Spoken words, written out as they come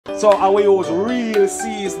So and we use real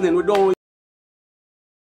seasoning. We don't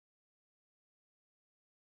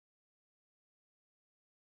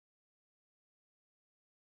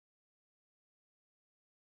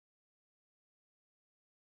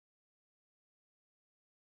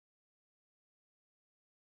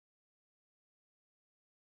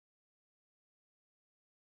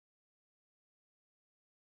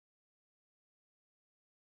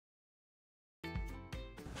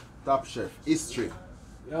Top Chef, history.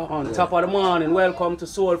 Yeah, on top of the morning, welcome to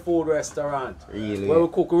Soul Food Restaurant. Really? Where we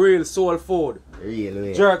cook real soul food.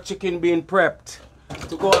 Really? Jerk chicken being prepped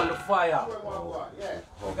to go on the fire.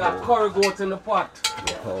 We got curry goat in the pot.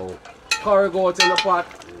 Oh. Curry goat in the pot.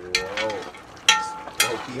 Whoa.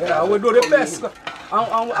 Yeah, we do the best.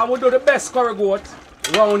 And we do the best curry goat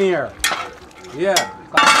round here. Yeah,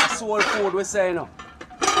 because soul food we say now.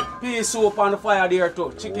 Pea soup on the fire there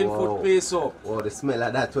too. Chicken foot pea soup. Oh, the smell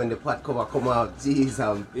of that when the pot cover come out. Jeez,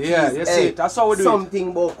 yeah, you see it. That's how we do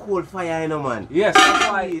something about cold fire, you know, man. Yes, that's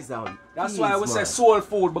why. Jeez, that's why we say soul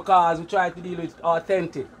food, because we try to deal with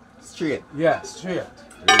authentic. Straight. Yeah, straight.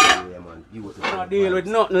 Yeah, man. Beautiful. We don't deal with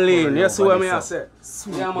nothing lean. You see what I say?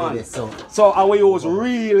 Sweet. Yeah, man. So and we use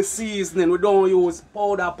real seasoning. We don't use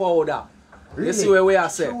powder. Really? You see what we are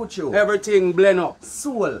saying? Everything blend up.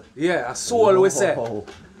 Soul. Yeah, soul we say.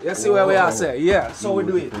 You see where we are say? Yeah, so we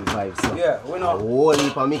do it. Vibes, yeah, we know. A whole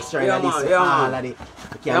heap of mixture. Yeah, man. Yeah, man.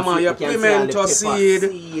 Yeah, man. Your pimento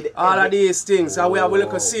seed, all of these things. And we have a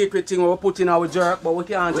little secret thing we put in our jerk, but we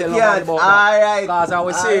can't tell nobody about that. Because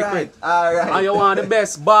our secret. Alright. And you want the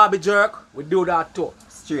best Barbie jerk, we do that too.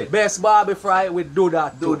 Straight. Best Barbie fry, we do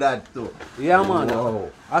that too. Do that too. Yeah, man. Wow.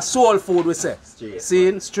 A soul food we say. Straight.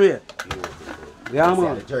 See, straight. Yeah,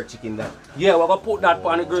 man. The jerk chicken there. Yeah, we're gonna put that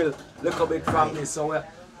on the grill. Look a bit from this, so we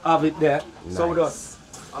have it there. Nice. So just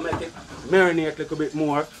I make it marinate a little bit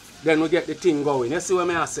more. Then we get the thing going. You see what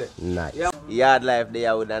I say? Nice. Yeah. Yard life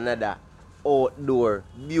there with another outdoor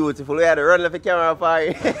beautiful. We had to run off the camera for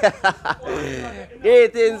you.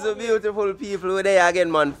 Greetings to beautiful people. We're there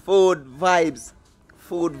again, man. Food vibes.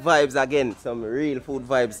 Food vibes again. Some real food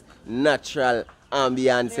vibes. Natural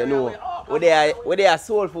ambience, you know. We're there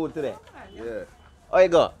soul food today. Yeah. How you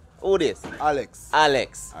go? Who this? Alex.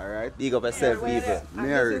 Alex. Alright. Big up yourself, people.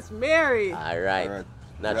 Mary. This is Mary. Alright. Alright.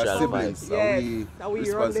 Natural siblings. vibes. Yes. And we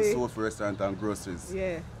responsible for Soul Food Restaurant and groceries.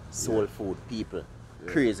 Yeah. Soul food, people.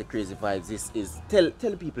 Yeah. Crazy vibes. This is tell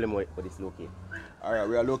people more what it's located. Alright,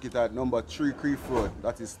 we are located at number 3 Crieffe Road.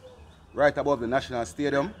 That is right above the National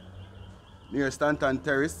Stadium, near Stanton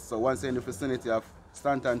Terrace. So once you're in the vicinity of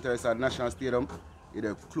Stanton Terrace at National Stadium,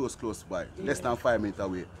 you're close by, less than 5 minutes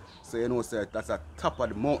away. So you know, sir, that's at top of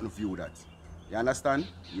the mountain view that. You understand?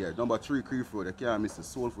 Yeah, number 3 Crieffe Road. You can't miss it.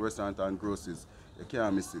 Soul Food Restaurant and groceries. You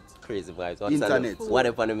can't miss it. Crazy vibes. Internet. What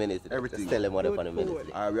up on the menu today? Everything. Just tell them what up on the menu Good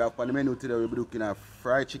today. We have on the menu today, we'll be looking at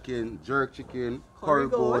fried chicken, jerk chicken, curry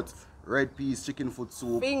goat, red peas, chicken foot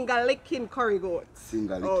soup. Finger licking curry goat.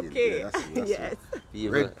 Finger licking. Okay. Yeah, that's Yes.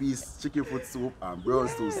 People, red peas, chicken foot soup, and brown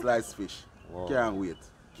stew sliced fish. Wow. Can't wait.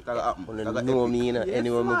 That'll happen. you That'll know epic. me, you know, Yes,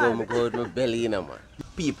 anywhere man. I go with my belly, you know, man.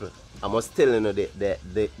 People, I must tell you, know,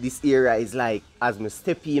 this area is like, as I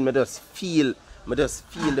step in, I just feel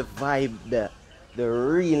the vibe, the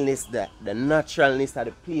realness, the naturalness of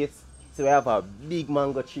the place. So we have a big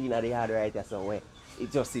mango tree in the yard right there somewhere.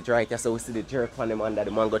 It just sits right there, so we see the jerk on them under the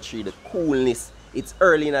mango tree, the coolness. It's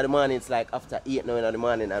early in the morning, it's like after 8 now in the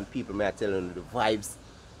morning, and people may tell you the vibes.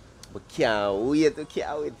 But can't wait to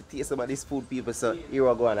taste some of this food, people. So here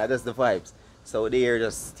we go on, that's the vibes. So there,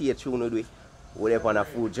 just stay tuned with me. We're up on a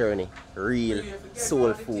food journey, real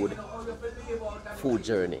soul food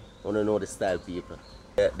journey. I want to know the style, people.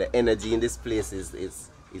 The energy in this place is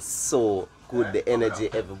so good. The energy,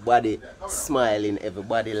 everybody smiling,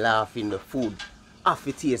 everybody laughing. The food,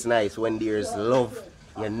 it tastes nice when there's love.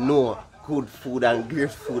 You know, good food and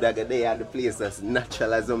great food are there at the place that's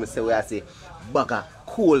natural, as I say. I say, bag of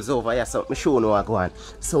coals over here. So I show you what go on.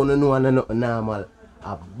 So no nothing normal.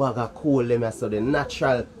 A bag of coal them here, so the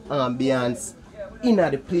natural ambience in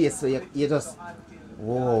the place. So you just,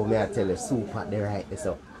 whoa, may I tell you, soup at the right there,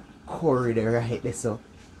 so curry the right there, so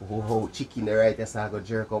whoa, chicken the right there, so I go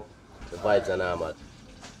jerk up. The vibes are normal.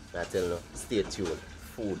 I tell you, stay tuned.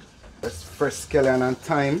 Food. That's fresh scallion and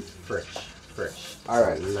thyme. Fresh.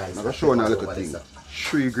 Alright, Nice. I'm going to show you a little thing.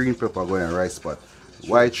 3 green pepper going in rice pot.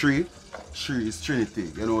 Why 3? 3 is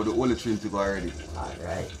Trinity. You know, the only Trinity go already.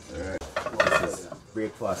 Alright. This is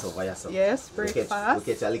breakfast over here, so. Yes, breakfast.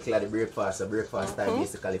 We catch a little of the breakfast, so breakfast time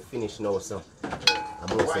basically finished now, so.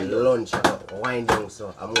 I'm mostly lunch wind down,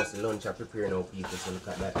 so I'm mostly lunch are preparing now, people, so look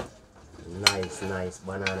at that. Nice, nice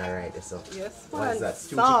banana right there. So Yes, what is man. that?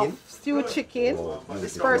 Stew Soft. chicken? Stew chicken. Oh,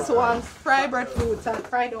 This beautiful. first one, fried breadfruits and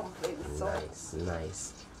fried dumplings. So. Nice,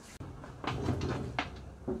 nice.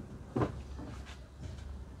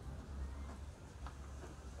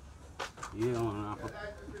 Yeah, man, I have to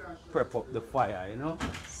prep up the fire, you know.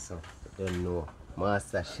 So I don't know.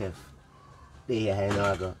 Master Chef. There you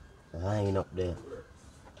know go line up the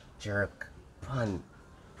jerk pan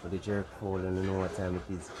for the jerk hole, and you know what time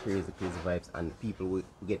it is. Crazy vibes, and people will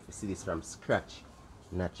get to see this from scratch.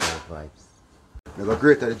 Natural vibes. You go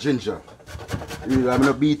grate the ginger. Really, I'm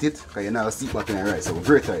gonna beat it because you're not see back in the rice. So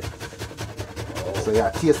grate it. So you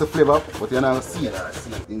taste the flavor, but you're not see it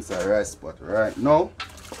inside rice pot right now.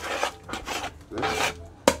 A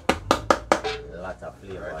lot of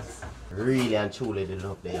flavors. Really and truly the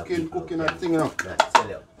love there. Cooking that thing, you know. I tell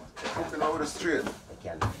you, Cooking over the street. I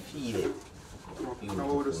can feel it. Cooking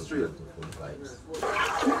over the street. Beautiful vibes.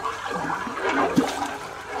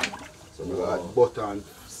 So we got butter and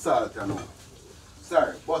salt, you know.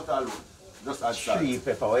 Sorry, butter alone. Just add salt. Three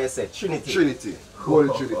pepper, what you said? Trinity. Trinity. Holy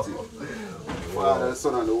Trinity. Father, the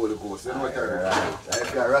Son, and the Holy Ghost. You know what I mean?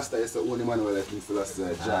 If you're Rasta, it's the only man who let me feel as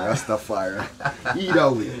Jah Rastafari.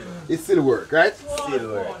 Either way, it still work, right? Still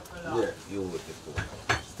work. Yeah. Beautiful.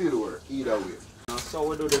 Still work, either way. So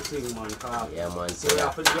we do the thing, man. Yeah, man. So you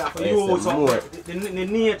have to Yes, use some more. up the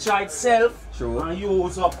nature itself. True. And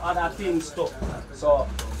use up other things too. So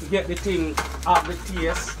to get the thing out the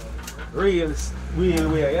taste, real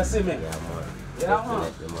way. You see me? Yeah, man. Yeah,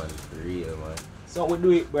 man. Definitely, man. Real, man. So we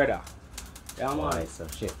do it, brother. Yeah, man. Alright, so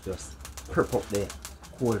chef just prep up the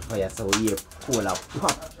coal fire so we hear coal up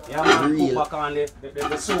pop. Yeah, man. Real. Put back on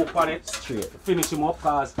the soup on it. Straight. Finish him up,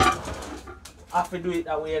 cause I have to do it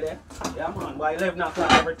that way there. Yeah, man. By 11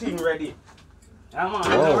 o'clock, everything ready. Yeah, man. It's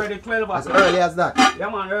Whoa. already 12 As o'clock. early as that. Yeah,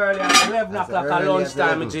 man. Early at 11 As o'clock at early as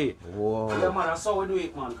lunchtime, 11. G. Whoa. Yeah, man. That's how we do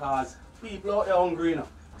it, man. Cause people out there hungry, you know.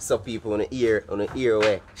 So people on the ear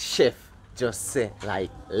where chef just say like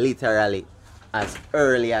literally as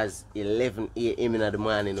early as 11 a.m. in the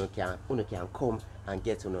morning you can come and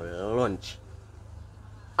get on lunch.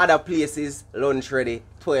 Other places lunch ready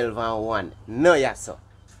 12 and 1. No yes sir.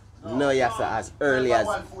 No yes sir, as early as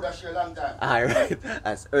Food I share a long time. alright,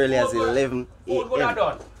 as early as 11 Food good a.m.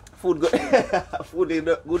 done. Food good food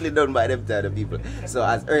is goodly done by them type of people. So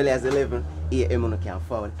as early as 11 a.m. you can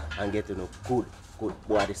fall and get good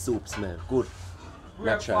boy, the soup smell good.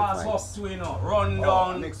 Natural Breakfast vibes. up to, you know, run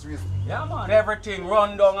down. Next week. Yeah, man, everything.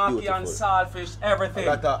 Run down, ackee Beautiful. and saltfish, everything.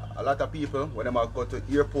 A lot of people, when they go to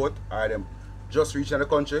airport or them just reaching the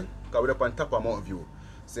country, because we're up on top of Mountain View.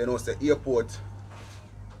 So you know, it's the airport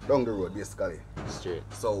down the road basically. Straight.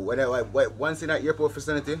 So once in that airport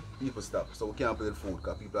vicinity, people stop. So we can't play the food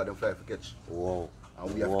because people are them fly for catch. Whoa.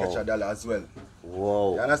 And we have to Whoa. catch $1 as well.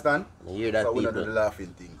 Whoa. You understand? You hear that, so we don't people? do the laughing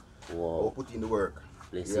thing. Whoa. We put in the work.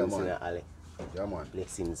 Blessings Yeah, in man. the alley. Yeah, man.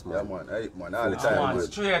 Blessings, man. Yeah, man. Hey, man. All the Yeah, time, man, man.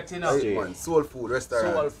 straight, you know. Hey, man. Soul food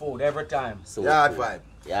restaurant. Soul food, every time. So Yard cool. vibe.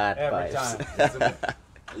 Yard Every vibes.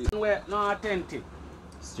 We're not authentic.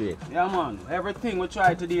 Straight. Yeah, man. Everything we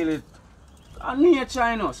try to deal with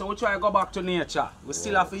nature, you know. So we try to go back to nature. We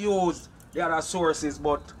still have to use the other sources,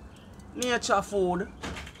 but nature food,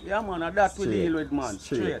 yeah, man, and that we Straight. deal with, man.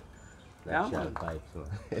 Straight. Straight. Yeah, Natural man. vibes,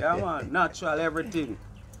 man. Yeah, man. Natural, everything.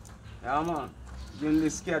 Yeah, man. In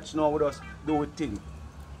this sketch now, we just do it thing.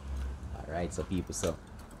 Alright, so people, so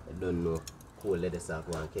I don't know. Cold lettuce go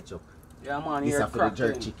and catch up. Yeah, man. This Here after the jerk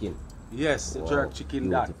cracking. chicken. Yes, the Wow, jerk chicken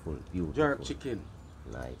that. beautiful, beautiful. Jerk chicken.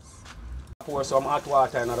 Nice. Pour some hot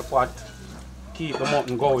water in the pot. Keep the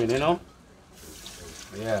mutton going, you know?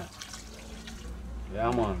 Yeah.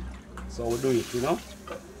 Yeah, man. So we do it, you know?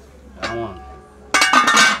 Yeah, man.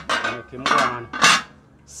 Make him go on.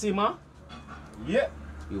 Simmer. Yeah.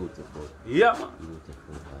 Beautiful. Yeah, man.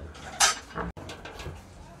 Beautiful vibes.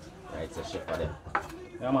 Right, so chef for them.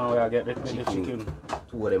 Yeah, man, we gotta get the chicken.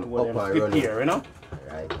 Two of them Two of up them and running. here, you know?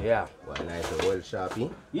 Right. Yeah. One nice and well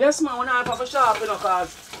sharpie. Yes, man, we not have a sharp, you know,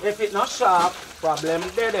 because if it's not sharp, problem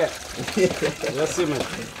there. You see me?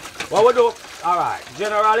 What we do? Alright,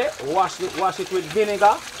 generally, wash it with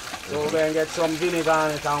vinegar. So we're gonna get some vinegar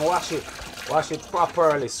on it and wash it. Wash it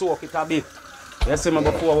properly, soak it a bit. You see me,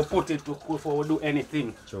 before we put it, before we do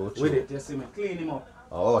anything True, with true. it. You see me? Clean him up.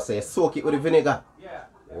 Oh, so you soak it with the vinegar. Yeah.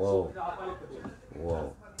 Whoa.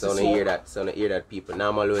 Whoa. So I hear that people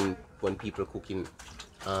normally when people cooking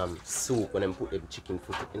soup, when them put them chicken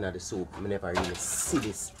foot in the soup, I never really see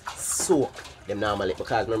this soak them normally,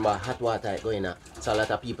 because remember hot water going on, so a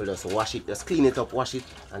lot of people just wash it, just clean it up, wash it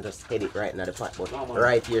and just head it right in the pot. But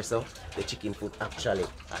right here, so the chicken foot actually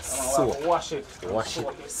soak. Wash it. Wash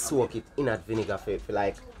it, soak it in that vinegar for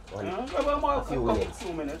like a few minutes.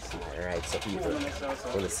 2 minutes. Alright, so people, 2 minutes or so.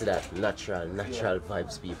 want to see that natural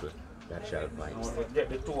vibes, people. Natural vibes. Now, get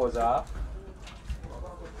the toes off.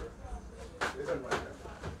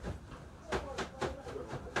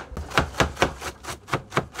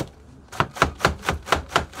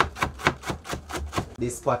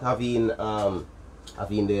 This spot having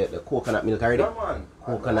the coconut milk already.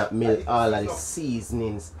 Coconut milk, all of the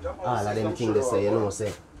seasonings, all of them things they say, you know,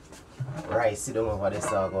 say. Rice, sit down over there,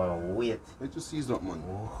 so I'm going to wait. Let you season up, man.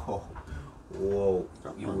 Whoa, whoa,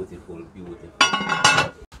 beautiful, beautiful.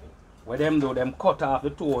 When them do, them cut off the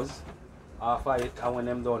toes off of it, and when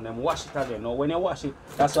them done, them wash it again. Now when you wash it,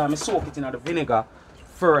 that's why I soak it in the vinegar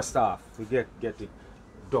first off to get it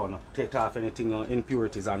done. Take off anything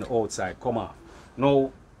impurities on the outside, come off.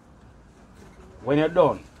 Now, when you're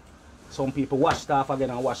done, some people wash it off again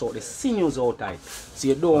and wash out the sinews outside. So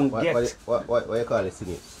you don't get... What you call it,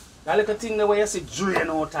 sinews? That little thing the way you see drain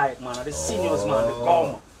outside, man, the sinews, man, the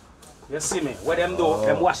gum. You see me? What them do,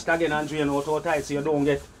 them wash it again and drain out outside so you don't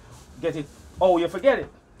get it. Oh, you forget it.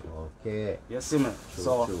 Okay. You see me?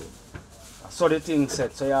 True. So the thing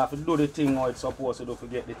set, so you have to do the thing how it's supposed to do to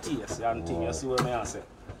get the taste and thing, you see what I say?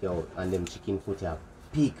 Yo, and them chicken foot are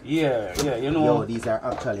big. Yeah, you know. Yo, these are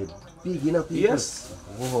actually big, you know, people. Yes.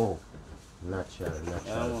 Whoa. Natural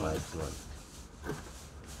vibes, man.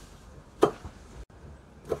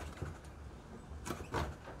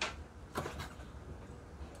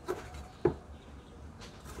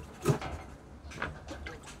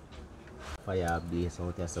 Fire blaze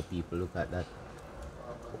out there, so people look at that.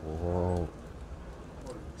 Whoa.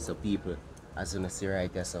 So people, as you see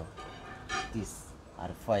right there, so this are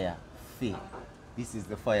the fire fit. This is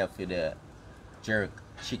the fire for the jerk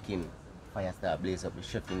chicken. Fire start blaze up the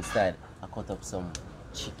chef inside. I cut up some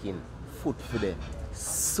chicken foot for the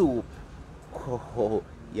soup. Oh,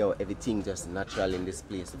 yo, everything just natural in this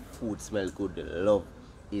place. The food smell good, the love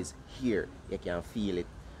is here. You can feel it,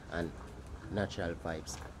 and natural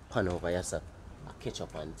vibes. Pan over yourself, a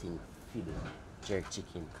ketchup and thing, feed the jerk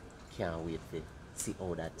chicken. Can't wait to see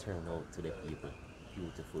how that turn out to the people.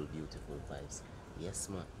 Beautiful, beautiful vibes. Yes,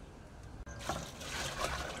 man.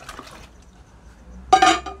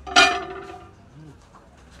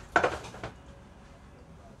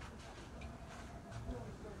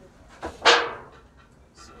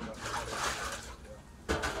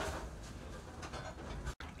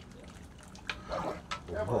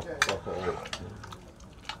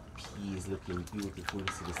 Peas looking beautiful.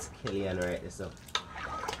 See the scallion right there, so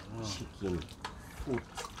chicken, foot.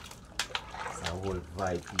 It's a whole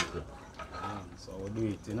vibe, people. So we do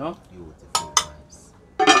it, you know. Beautiful vibes.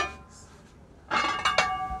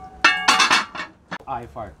 High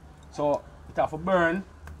fire. So it have to burn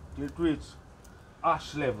till it reach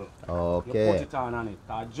ash level. Okay. You put it on it.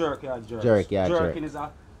 Jerk. Jerking is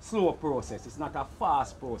a slow process. It's not a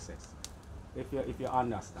fast process. If you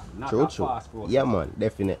understand. Not True. fast process. Yeah, man,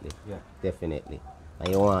 definitely. Yeah. Definitely. And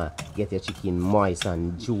you want to get your chicken moist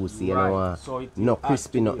and juicy, you know, want So it no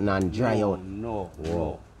crispy, nothing and dry out. No.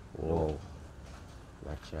 Whoa.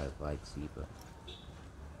 Natural vibes, people.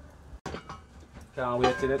 Can't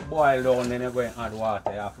wait till it boil down, then you're going to add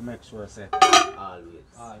water. You have to make sure, say, Always.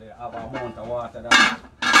 they have a amount of water that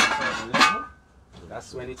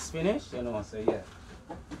that's when it's finished, you know, so yeah.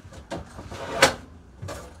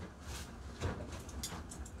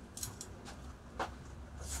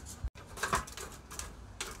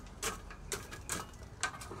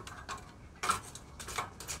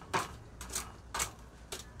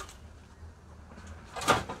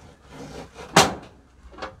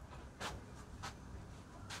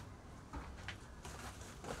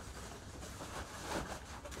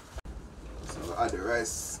 Add the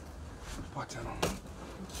rice pot, you know.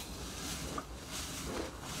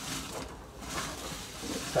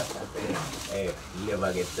 Hey, you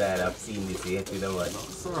never get tired of seeing this yet, you know what?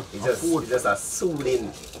 Sir, It's just a soothing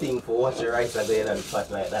thing for watching rice again and pot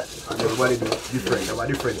like that. and everybody do different. Have a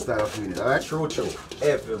different style of doing it, alright? True.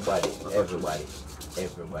 Everybody for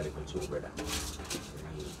true, brother.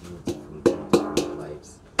 Beautiful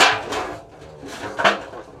vibes.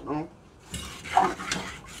 No?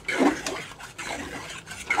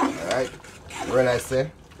 Alright. When I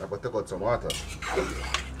say, I'm going to take out some water. I'm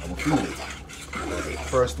going to feel it.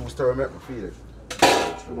 First two stir make me feel it.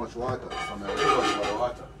 Too much water. So I'm going to take out some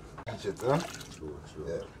water. Catch it, huh? True.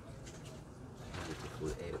 Yeah. Beautiful.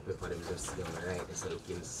 Hey, the pepper them just sitting right. It's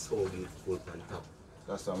looking so beautiful on top.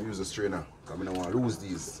 That's why I'm using a strainer. Because I don't want to lose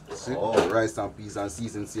these. See? Oh. Rice and peas and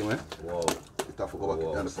seasoning, see me? Wow. It have to go back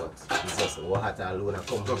in the pot. It's just water alone and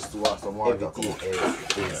come Just to wash some water. everything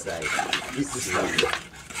else inside. This is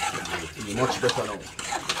much better now.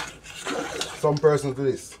 Some persons do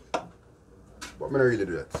this. But I don't really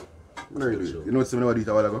do that. I don't really do it. You know what I do it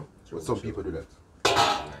a while ago? But some people do that.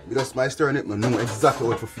 Because my stirring it, I know exactly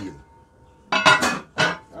what to feel. You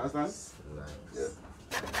understand? Nice. Yeah.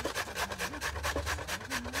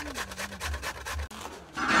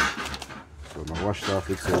 So I washed off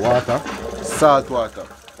with some water. Salt water.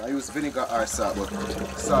 I use vinegar or salt, but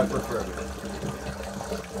salt preferably.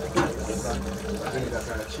 Vinegar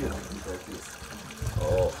kind of chill like this.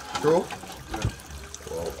 Oh. True?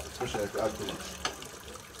 Yeah. Wow. Especially if you add too much.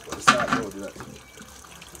 But the salt don't do that.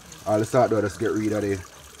 All the salt does just get rid of the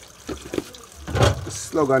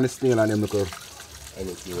slug and the snail and them look.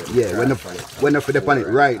 Anything with Yeah, when the for the pan it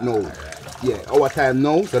right now. Yeah, our time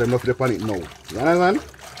now, so them not for the pan it now. You understand?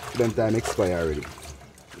 Them time expire already.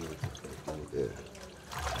 Yeah.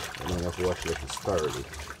 And then you have to watch it thoroughly.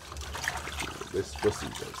 Let's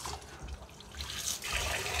proceed, guys.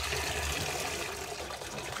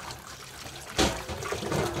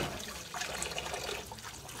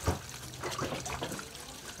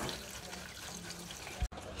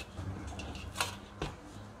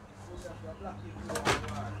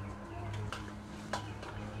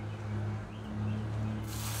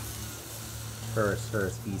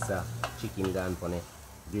 First piece of chicken gone for the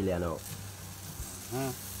grill now.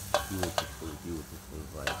 Beautiful, beautiful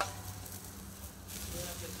vibes.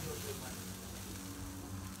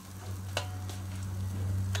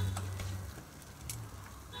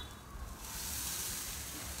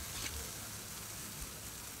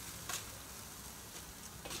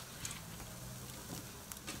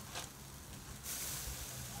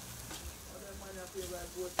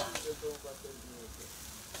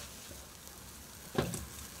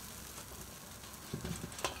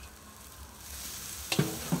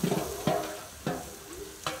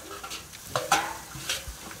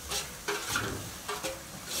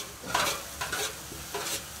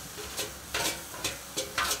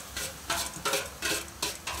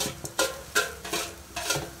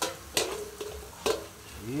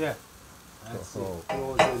 Yeah. That's Oh. it.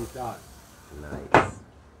 Closing done. Nice.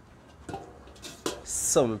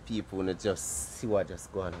 Some people wanna just see what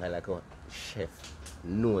just go on like a chef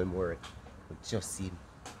know him work. But just see him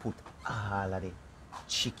put all of the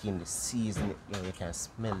chicken, the seasoning, you know, you can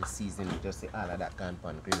smell the seasoning, just see all of that gone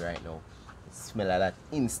on the grill right now. The smell of that,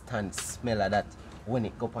 instant smell of that when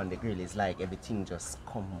it go up on the grill is like everything just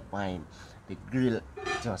combined. The grill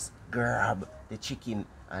just grab the chicken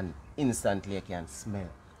and instantly you can smell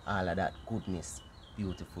all of that goodness.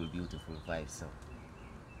 Beautiful, beautiful vibes. So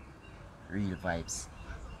real vibes.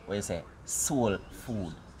 What you say? Soul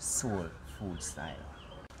food style.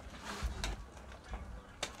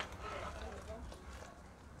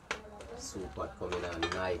 Soup pot coming on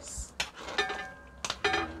nice.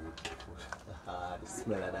 Ah, the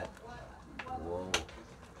smell of that. Whoa.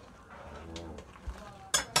 Whoa.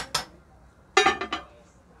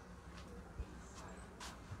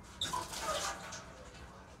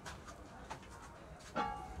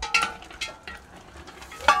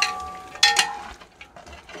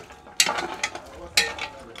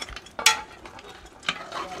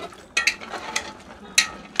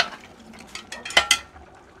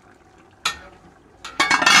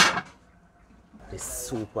 The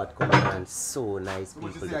soup pot coming on so nice,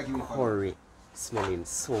 people. The curry smelling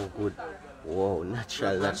so good. Wow,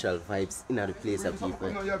 natural vibes in the place of people.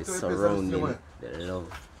 The surrounding, the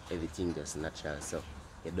love, everything just natural. So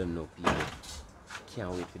you don't know people.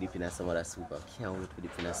 Can't wait for dipping in some of that soup. Can't wait for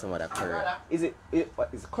dipping in some of that curry. Is it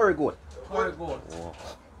curry goat? Curry goat. Wow.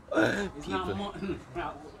 It's People. not mutton.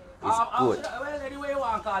 It's good. Well, anyway you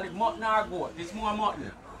want to call it mutton or goat. It's more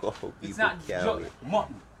mutton. Oh, It's people not can't just wait.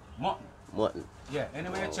 mutton. Mutton. Mutton. Yeah,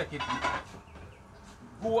 anyway you check it.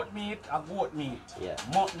 Goat meat or goat meat. Yeah.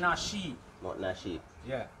 Mutton or sheep. Mutton and sheep.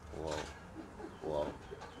 Yeah. Wow. Wow.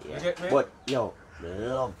 You Yeah. get me? But yo,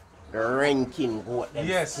 love the ranking goat. them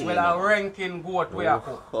Yes, still, well you know. a ranking goat we are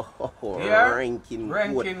cook. Oh, Yeah? ranking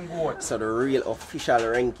Ranking goat. So the real official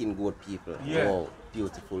ranking goat people. Yeah. Wow,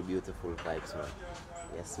 beautiful, beautiful vibes, man.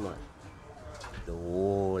 Yes, man. The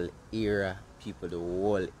whole era, people, the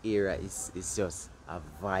whole era is just a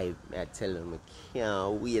vibe. I tell them, I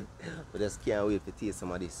can't wait. I just can't wait to taste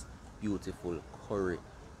some of this beautiful curry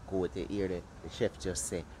goat. You hear the chef just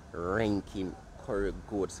say ranking curry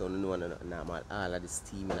goat, so no one normal. All of the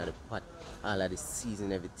steam in the pot, all of the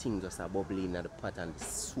seasoning, everything just a bubbling in the pot, and the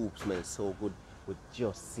soup smells so good. We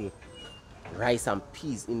just say rice and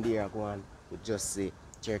peas in there go on. We just say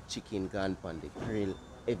jerk chicken gone on the grill.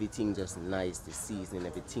 Everything just nice, the seasoning,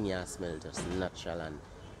 everything you smell just natural, and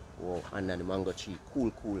wow, and then the mango tree,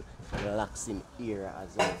 cool, relaxing era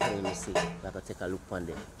as well. Tell me see, like I take a look on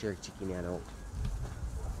the jerk chicken here now.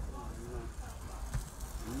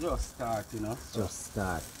 Just start, you know. Just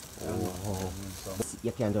start. Oh,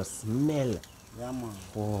 you can just smell. Yeah, man.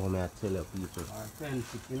 Oh, may I tell you, people.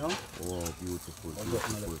 Authentic, you know. Oh, beautiful,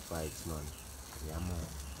 beautiful vibes, man. Yeah, man.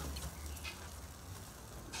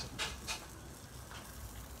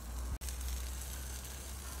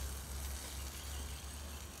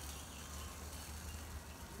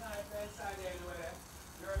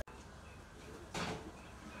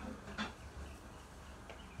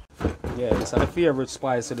 Yeah, it's the favorite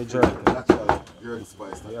spice of the jerky. Natural green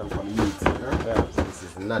spice that comes from meat. Yeah? This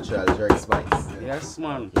is natural jerk spice. Yes,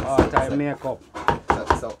 man. All-time makeup.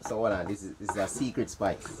 So hold on, this is a secret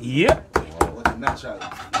spice. Yeah. But natural.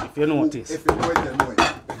 If you notice. If you know it, you know it.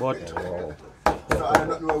 But Wow. So I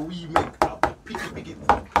don't know we make a pick it.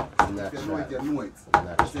 If you know it, you know it.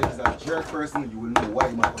 If you're a jerk person, you will know why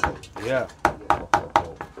you make it. yeah.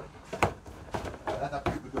 A lot of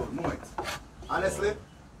people don't know it. Honestly,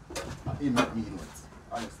 it make me know it.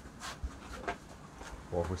 Honestly.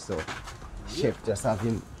 Oh, so chef just have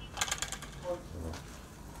him.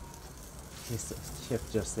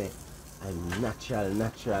 Chef just say, I'm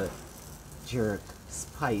natural jerk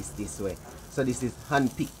spice this way. So this is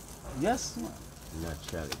hand picked. Yes, man.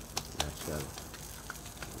 Naturally.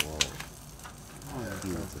 Wow.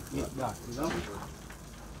 Beautiful. Eat that, you know.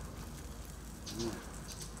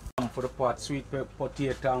 For the pot, sweet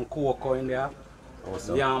potato and cocoa in there.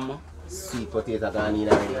 Also, Yam. sweet potato gone in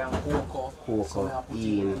already. Yeah, and cocoa. Cocoa, Some I put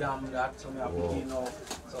in. in yam that. Some I put in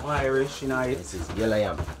some Irish in it. This is yellow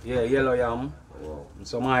yam. Yeah, yellow yam. Wow. And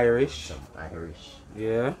some Irish. Some Irish.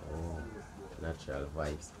 Yeah. Oh, natural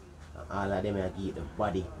vibes. And all of them are give the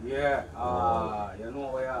body. Yeah. You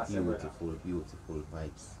know what I say, brother. Beautiful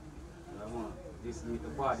vibes. Yeah, man. This need the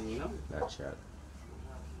body, you know. Natural.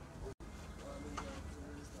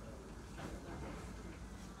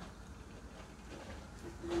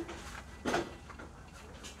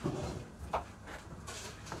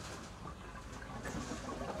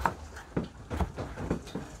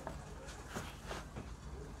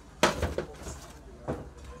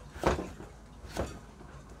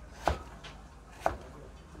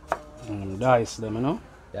 Dice them, you know.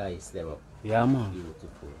 Dice them up. Yeah, man.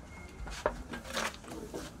 Beautiful.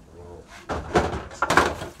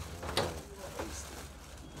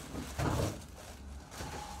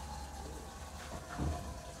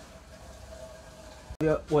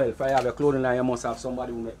 Yeah, well, if I have a clothing line, you must have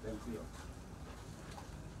somebody who make them for you.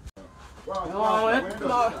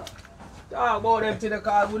 Talk about them to the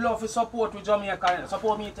car. We love to support with Jamaica.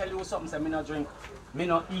 Support me tell you something, say me not drink, me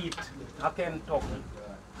not eat. I can't talk.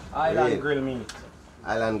 Island Really? grill meat.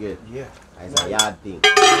 Island good. Yeah. It's a yard thing.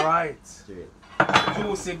 Right. Straight.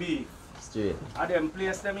 Juicy beef. Straight. And them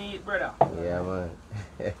place them eat, brother. Yeah, man.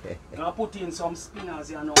 And I put in some spinners,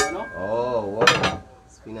 you know. Oh, wow.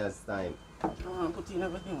 Spinners time. Put in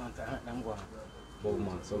everything one time. Them go on. Bow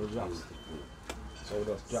man, so we drop. So we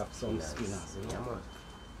just drop some spinners. Yeah, man.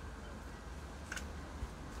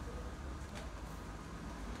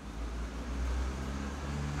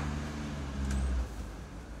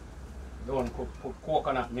 Don't put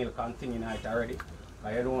coconut milk and thing in it already.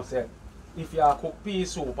 Because you don't say, if you cook pea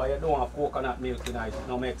soup and you don't have coconut milk in it, it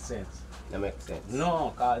don't make sense. That makes sense.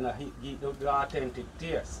 No, because it gives the authentic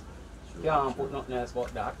taste. You can't put nothing else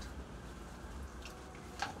but that.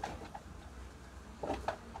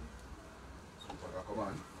 Come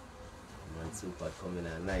on. Man, super coming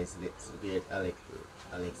out nice. Great Alex.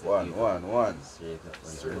 One. Straight up.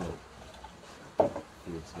 Straight up.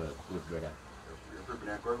 Good smell. Good brother. You're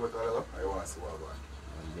prepping a car with all of I want to see what one.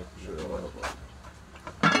 Sure.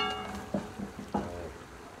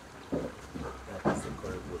 That is the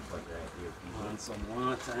curry good pot right here, people. And some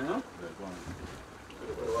water, you know? Go on.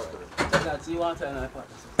 That's the water in the pot.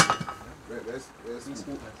 Let's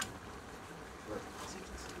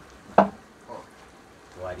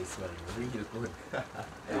Wow, this smells real good.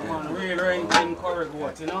 Yeah, man, real ranking curry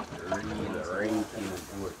goat, you know? Real ranking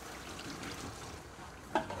good.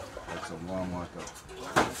 Get some warm water.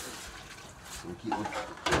 So we keep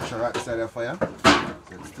pushing right beside the fire. So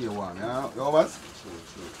it stay warm, yeah? You know what?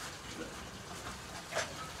 True.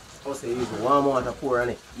 Oh, so you use warm water pour on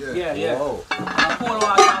it? Yeah. Wow. And cold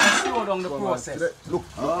water will slow down the process. Look,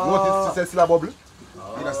 notice it says still a bubble.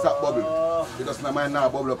 It just stop bubble. It does not mind now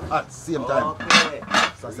bubble up at the same time. Okay.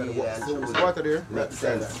 So I said, Yeah, so the water there. Makes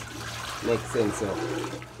sense. Makes sense, so.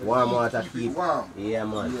 Warm water Keep it keep. warm. Yeah,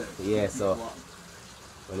 man. Yeah, so.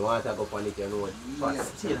 When water go on it, you know, but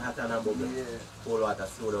still hot and a bubble. Cold water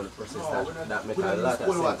slow down the process. That make a lot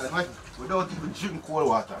of sense. We don't even drink cold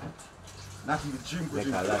water. Not even drink. Make a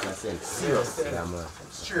lot of sense. Serious. Yeah, man.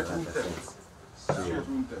 Straight room temp. Straight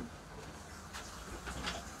room temp.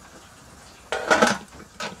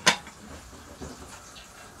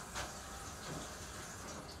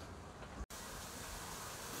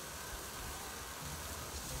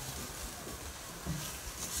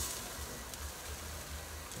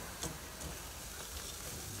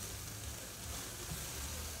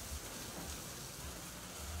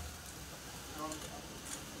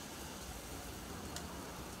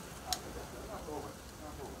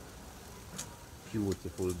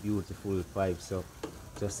 Beautiful, beautiful vibe. So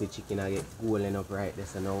just the chicken I get golden up right there,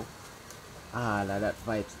 so now all of that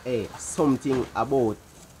vibes. Hey, something about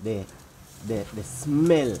the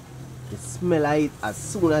smell. The smell of it, as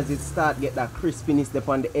soon as it start get that crispiness up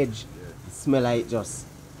on the edge, the smell of it just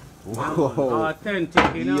whoa.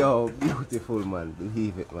 Authentic, you know. Yo, beautiful, man.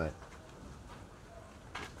 Believe it, man.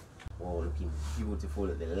 Oh, looking beautiful.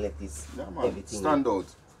 The lettuce, Yeah, man. everything. Stand out.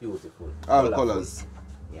 Beautiful. All Colourful. colors.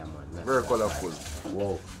 Yeah, man. Very colorful.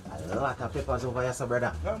 Whoa, a lot of peppers over here, so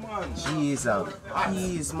brother. Yeah, man. Jeez,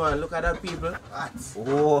 jeez, man. Look at that, people.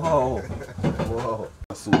 Whoa, whoa.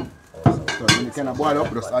 Soup. So when you kind of boil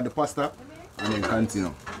up, just add the pasta and then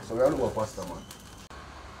continue. So we all about pasta, man.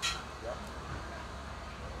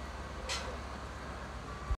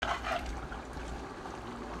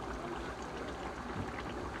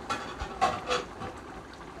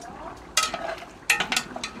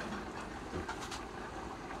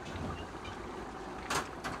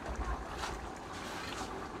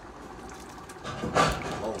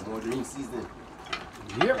 Oh, more green seasoning.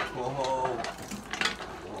 Yep. Whoa, whoa.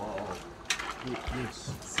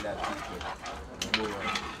 See that, people? More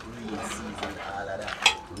green seasoning, all of that.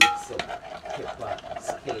 Mix up pepper,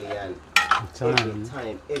 scallion. Every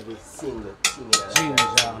time, every single thing in that.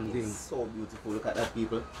 Ginger and It's thing. so beautiful. Look at that,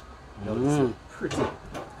 people. Now, this is pretty.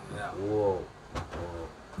 Yeah. Whoa.